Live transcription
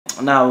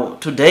Now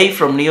today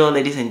from Nio,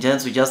 ladies and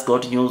gents, we just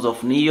got news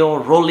of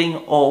Nio rolling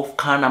off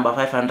car number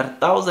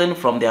 500,000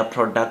 from their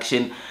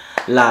production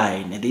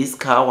line. This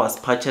car was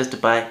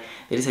purchased by,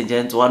 ladies and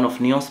gents, one of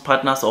Nio's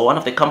partners, or one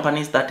of the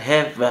companies that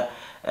have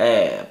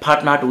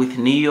partnered with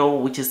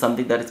Nio, which is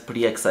something that is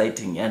pretty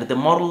exciting. And the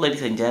model,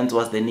 ladies and gents,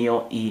 was the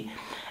Nio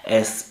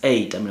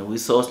ES8. I mean, we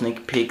saw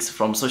sneak peeks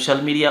from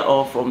social media,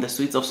 or from the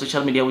streets of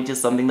social media, which is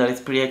something that is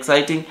pretty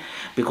exciting,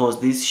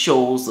 because this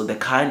shows the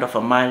kind of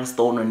a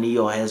milestone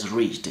Nio has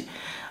reached.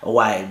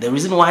 Why? The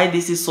reason why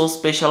this is so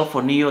special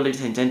for Nio,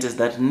 ladies and gents, is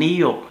that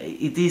Nio,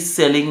 it is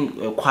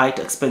selling quite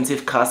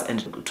expensive cars,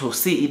 and to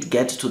see it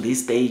get to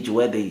this stage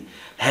where they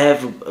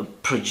have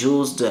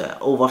produced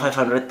over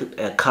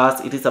 500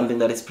 cars, it is something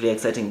that is pretty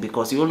exciting,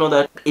 because you will know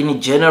that in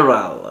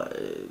general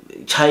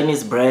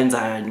Chinese brands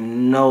are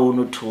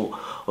known to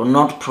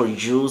not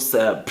produce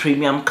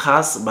premium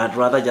cars, but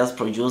rather just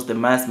produce the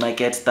mass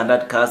market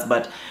standard cars.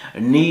 But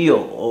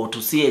Nio, or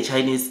to see a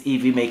Chinese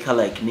EV maker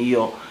like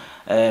Nio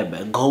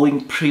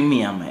going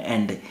premium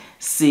and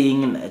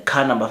seeing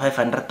car number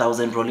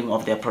 500,000 rolling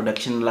off their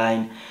production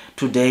line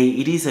today,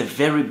 it is a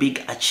very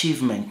big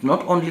achievement,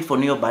 not only for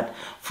Nio but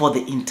for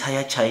the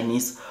entire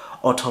Chinese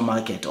auto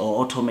market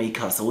or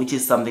automakers, which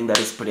is something that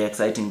is pretty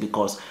exciting,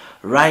 because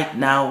right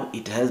now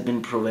it has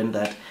been proven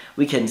that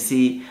we can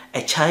see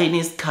a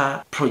Chinese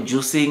car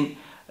producing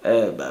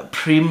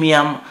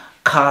premium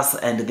cars,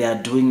 and they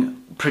are doing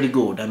pretty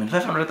good. I mean,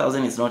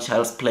 500,000 is not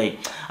child's play.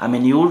 I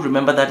mean, you will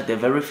remember that the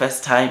very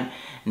first time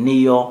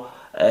Nio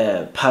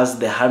passed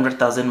the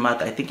 100,000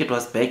 mark, I think it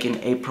was back in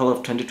April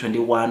of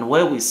 2021,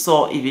 where we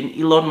saw even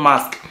Elon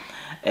Musk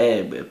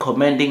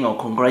commending or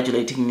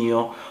congratulating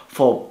Nio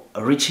for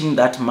reaching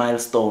that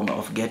milestone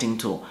of getting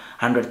to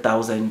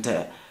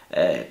 100,000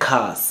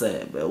 cars,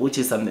 which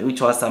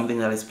was something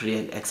that is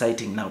pretty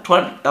exciting. Now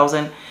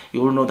 200,000,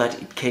 you will know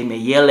that it came a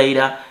year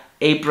later,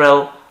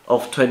 April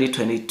of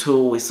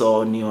 2022. We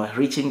saw Nio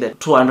reaching the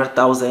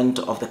 200,000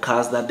 of the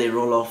cars that they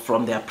roll off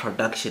from their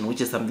production, which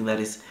is something that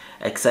is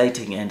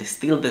exciting. And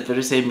still the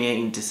very same year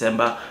in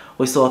December,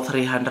 we saw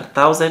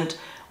 300,000,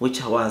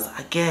 which was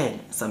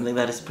again something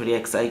that is pretty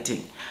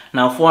exciting.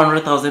 Now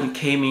 400,000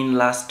 came in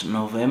last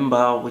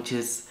November, which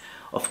is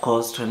of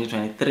course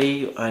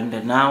 2023,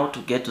 and now to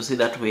get to see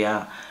that we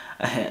are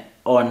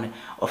on,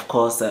 of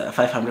course,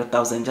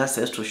 500,000, just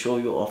has to show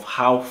you of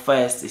how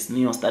fast is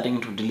Nio starting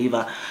to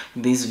deliver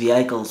these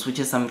vehicles, which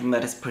is something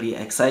that is pretty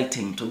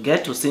exciting. To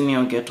get to see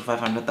Nio get to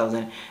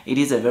 500,000, it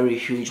is a very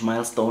huge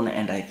milestone,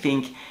 and I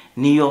think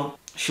Nio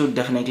should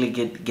definitely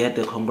get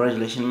the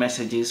congratulation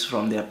messages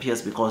from their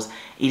peers, because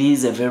it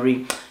is a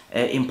very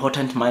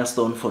important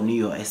milestone for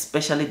Nio,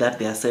 especially that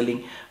they are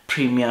selling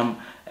premium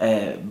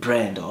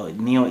brand, or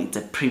Nio is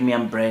a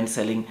premium brand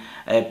selling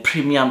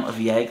premium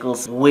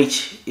vehicles,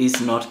 which is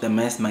not the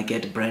mass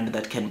market brand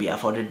that can be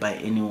afforded by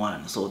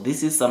anyone. So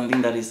this is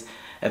something that is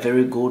a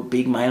very good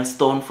big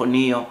milestone for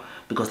Nio,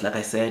 because like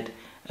I said,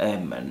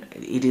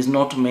 it is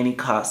not many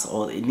cars,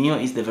 or Nio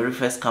is the very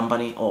first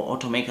company or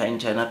automaker in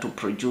China to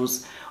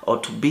produce or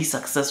to be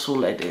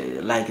successful at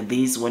like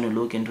this when you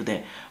look into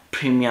the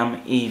premium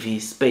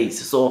EV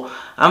space. So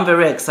I'm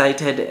very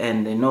excited,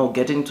 and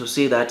getting to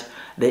see that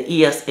the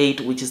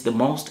ES8, which is the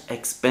most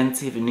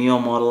expensive Nio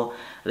model,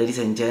 ladies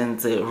and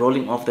gents,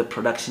 rolling off the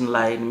production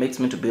line, makes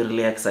me to be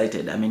really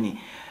excited. I mean,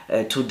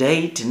 to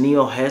date,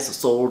 Nio has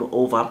sold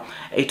over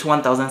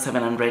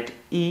 81,700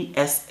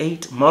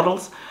 ES8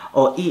 models,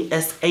 or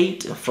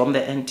ES8, from the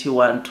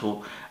NT1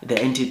 to the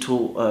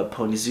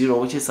NT2.0,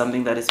 which is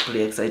something that is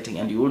pretty exciting.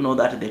 And you will know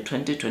that the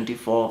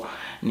 2024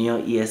 Nio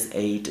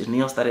ES8,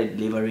 Nio started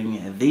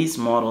delivering this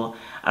model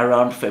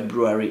around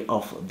February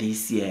of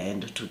this year,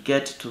 and to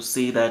get to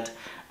see that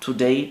to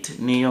date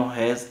Nio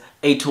has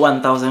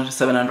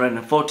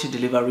 81,740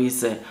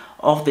 deliveries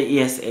of the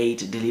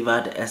ES8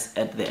 delivered as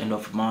at the end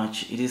of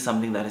March. It is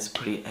something that is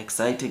pretty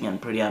exciting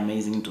and pretty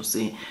amazing to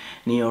see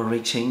Nio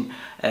reaching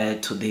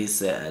to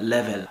this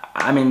level.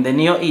 I mean, the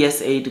Nio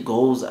ES8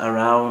 goes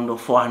around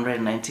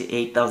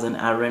 498,000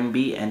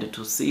 RMB, and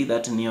to see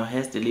that Nio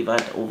has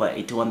delivered over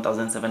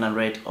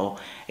 81,700 or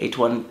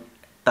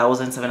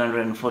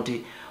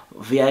 81,740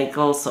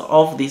 vehicles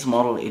of this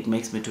model, it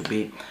makes me to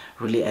be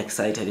really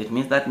excited. It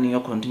means that Nio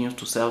continues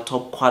to sell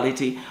top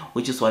quality,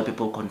 which is why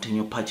people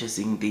continue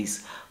purchasing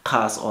these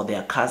cars, or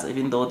their cars,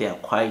 even though they are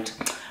quite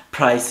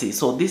pricey.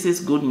 So this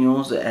is good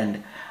news,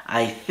 and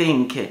I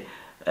think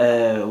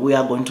we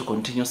are going to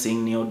continue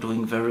seeing Nio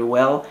doing very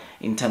well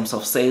in terms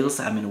of sales.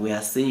 I mean, we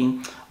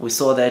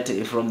saw that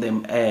from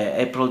the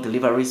April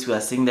deliveries, we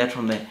are seeing that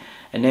from the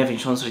NEV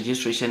insurance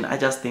registration. I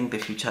just think the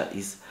future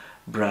is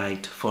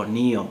bright for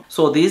Nio.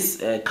 So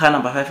this car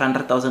number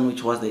 500,000,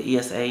 which was the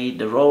ES8,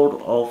 the rolled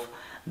off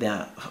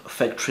their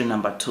factory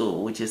number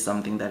 2, which is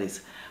something that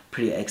is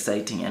pretty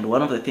exciting. And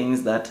one of the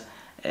things that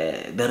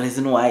the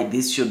reason why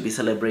this should be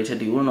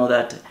celebrated, you will know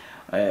that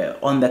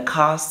on the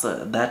cars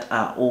that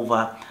are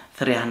over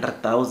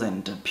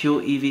 300,000,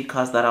 pure EV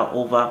cars that are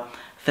over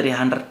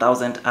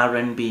 300,000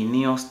 RMB,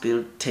 Nio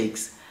still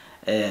takes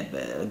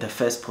the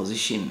first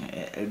position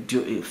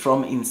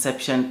from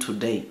inception to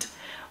date.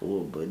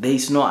 There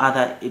is no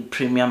other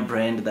premium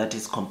brand that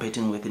is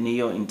competing with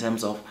Nio in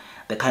terms of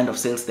the kind of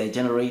sales they're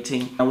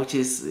generating, which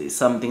is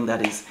something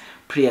that is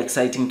pretty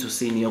exciting to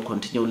see Nio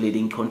continue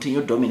leading,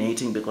 continue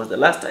dominating, because the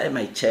last time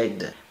I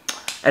checked,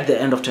 at the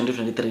end of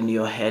 2023,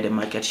 Nio had a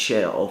market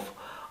share of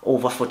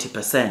over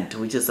 40%,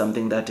 which is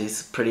something that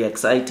is pretty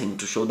exciting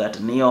to show that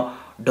Nio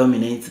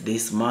dominates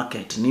this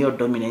market. Nio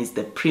dominates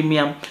the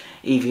premium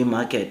EV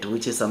market,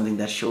 which is something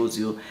that shows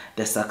you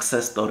the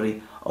success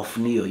story of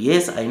Nio.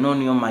 Yes, I know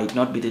Nio might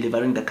not be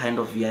delivering the kind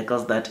of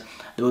vehicles that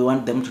we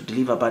want them to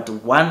deliver, but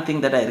one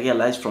thing that I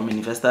realized from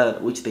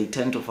investors, which they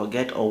tend to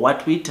forget, or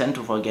what we tend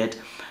to forget,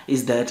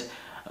 is that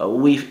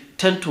we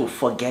tend to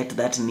forget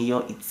that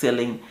Nio is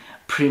selling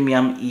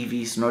premium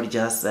EVs, not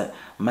just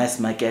mass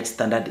market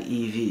standard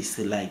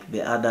EVs like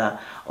the other,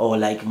 or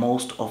like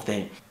most of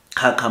the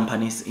car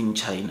companies in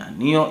China.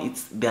 Nio,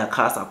 their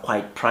cars are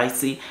quite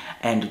pricey,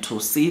 and to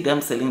see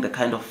them selling the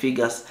kind of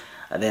figures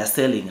they are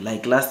selling,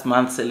 like last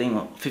month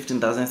selling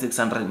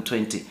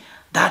 15,620,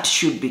 that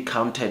should be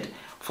counted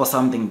for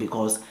something,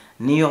 because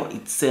Nio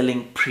is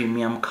selling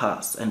premium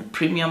cars, and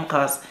premium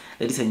cars,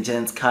 ladies and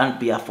gents, can't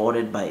be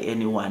afforded by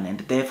anyone, and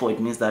therefore it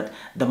means that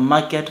the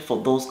market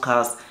for those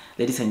cars,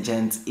 ladies and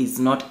gents, is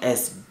not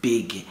as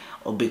big,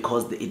 or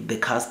because the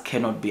cars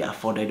cannot be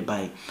afforded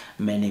by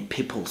many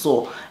people.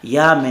 So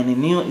yeah,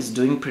 Nio is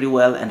doing pretty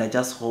well, and I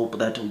just hope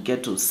that we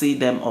get to see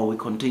them, or we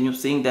continue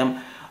seeing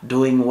them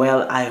doing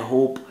well. I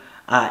hope,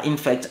 in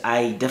fact,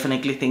 I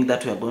definitely think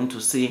that we are going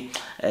to see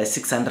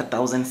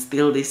 600,000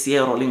 still this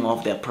year rolling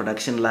off their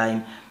production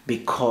line,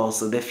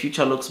 because the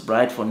future looks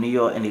bright for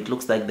Nio, and it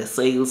looks like the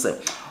sales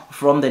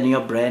from the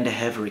Nio brand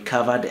have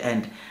recovered.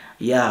 And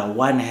yeah,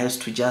 one has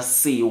to just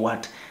see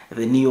what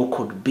the Nio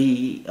could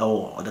be,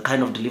 or the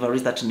kind of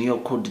deliveries that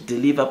Nio could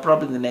deliver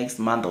probably in the next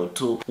month or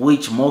two,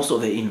 which most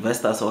of the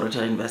investors or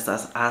retail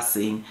investors are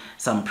seeing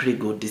some pretty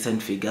good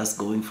decent figures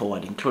going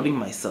forward, including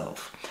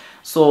myself.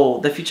 So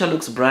the future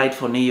looks bright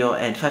for Nio,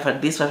 and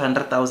this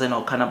 500,000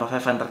 or car number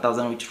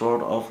 500,000 which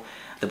rolled off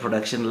the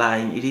production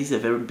line, it is a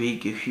very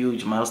big,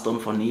 huge milestone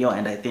for Nio,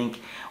 and I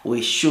think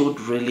we should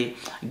really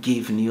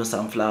give Nio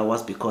some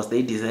flowers, because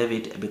they deserve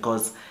it,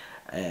 because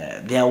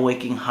they are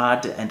working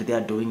hard and they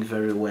are doing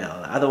very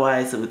well.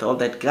 Otherwise, with all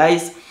that,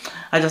 guys,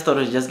 I just thought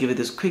I'd just give you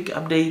this quick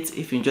update.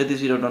 If you enjoyed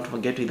this video, don't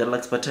forget to hit the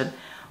like button,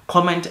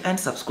 comment and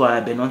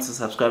subscribe, and once you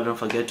subscribe, don't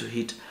forget to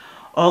hit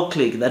or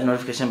click that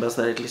notification bell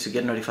so that at least you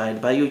get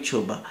notified by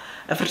YouTube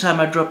every time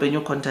I drop a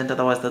new content.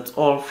 Otherwise, that's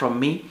all from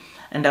me,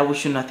 and I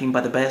wish you nothing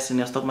but the best in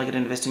your stock market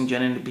investing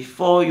journey. And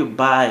before you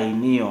buy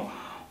Nio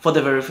for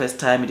the very first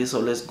time, it is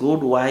always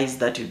good, wise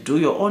that you do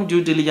your own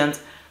due diligence,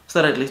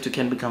 so that at least you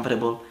can be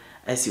comfortable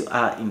as you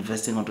are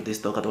investing onto this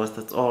stock. Otherwise,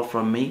 that's all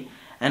from me,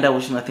 and I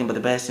wish you nothing but the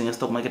best in your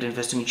stock market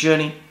investing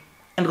journey,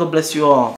 and God bless you all.